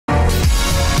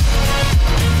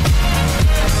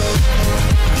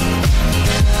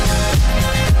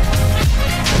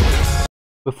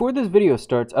Before this video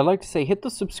starts, I'd like to say hit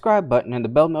the subscribe button and the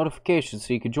bell notification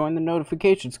so you can join the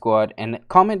notification squad, and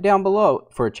comment down below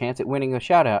for a chance at winning a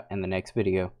shout out in the next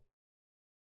video.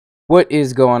 What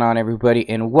is going on, everybody,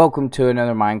 and welcome to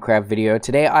another Minecraft video.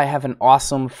 Today I have an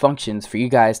awesome functions for you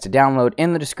guys to download.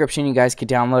 In the description you guys can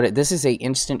download it. This is a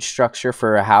instant structure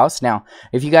for a house. Now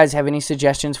if you guys have any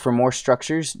suggestions for more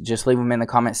structures, just leave them in the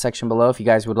comment section below. If you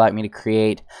guys would like me to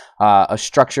create a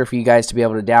structure for you guys to be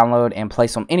able to download and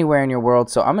place them anywhere in your world.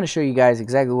 So I'm going to show you guys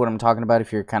exactly what I'm talking about.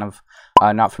 If you're kind of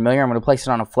not familiar, I'm going to place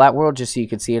it on a flat world just so you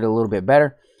can see it a little bit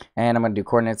better. And I'm going to do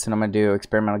coordinates, and I'm going to do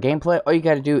experimental gameplay. All you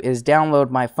got to do is download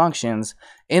my functions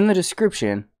in the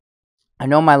description. I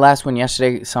know my last one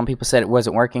yesterday, some people said it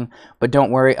wasn't working, but don't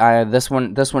worry, this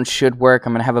one should work.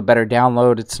 I'm going to have a better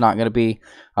download. It's not going to be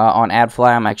on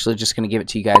AdFly. I'm actually just going to give it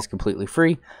to you guys completely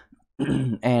free.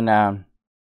 And I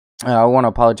want to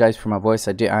apologize for my voice.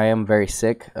 I am very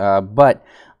sick, but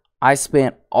I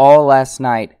spent all last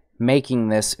night making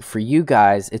this for you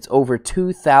guys. It's over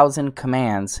 2,000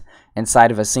 commands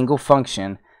inside of a single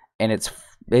function, and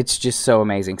it's just so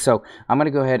amazing. So I'm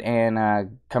gonna go ahead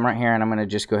and come right here, and I'm gonna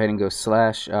just go ahead and go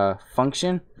slash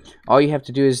function. All you have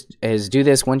to do is do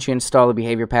this once you install the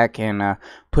behavior pack and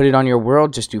put it on your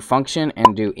world. Just do function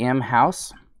and do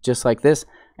mhouse, just like this,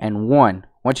 and 1.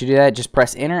 Once you do that, just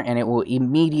press enter, and it will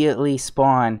immediately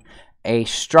spawn a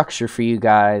structure for you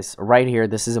guys right here.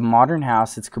 This is a modern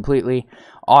house. It's completely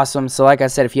awesome. So like I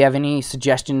said, if you have any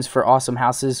suggestions for awesome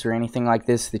houses or anything like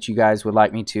this that you guys would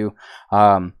like me to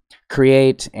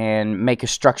create and make a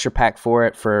structure pack for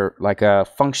it, for like a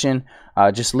function,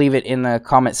 just leave it in the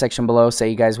comment section below. Say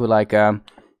you guys would like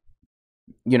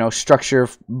you know, structure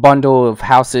bundle of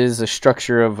houses, a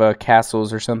structure of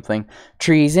castles or something,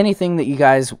 trees, anything that you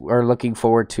guys are looking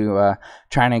forward to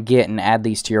trying to get and add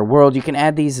these to your world. You can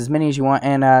add these as many as you want,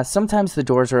 and sometimes the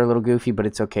doors are a little goofy, but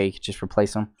it's okay. You can just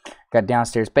replace them. Got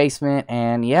downstairs basement,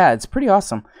 and yeah, it's pretty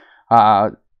awesome.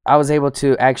 I was able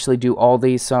to actually do all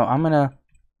these, so I'm gonna,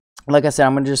 like I said,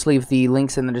 I'm going to just leave the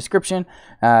links in the description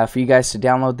for you guys to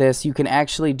download this. You can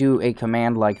actually do a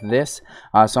command like this.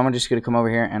 So I'm just going to come over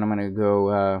here, and I'm going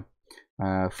to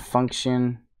go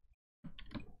function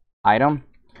item.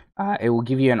 It will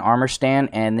give you an armor stand,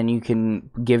 and then you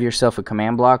can give yourself a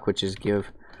command block, which is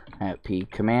give p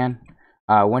command.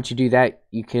 Once you do that,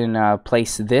 you can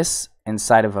place this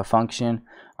inside of a function,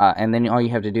 and then all you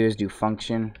have to do is do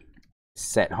function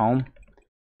set home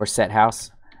or set house.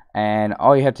 And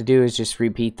all you have to do is just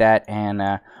repeat that, and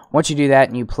once you do that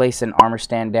and you place an armor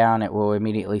stand down, it will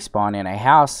immediately spawn in a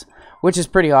house, which is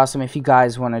pretty awesome. If you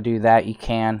guys want to do that, you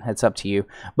can. It's up to you.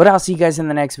 But I'll see you guys in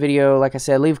the next video. Like I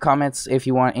said, leave comments if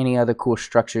you want any other cool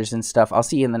structures and stuff. I'll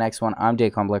see you in the next one. I'm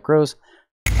dakonblackrose,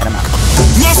 and I'm out.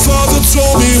 My father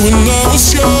told me when I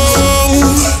was young,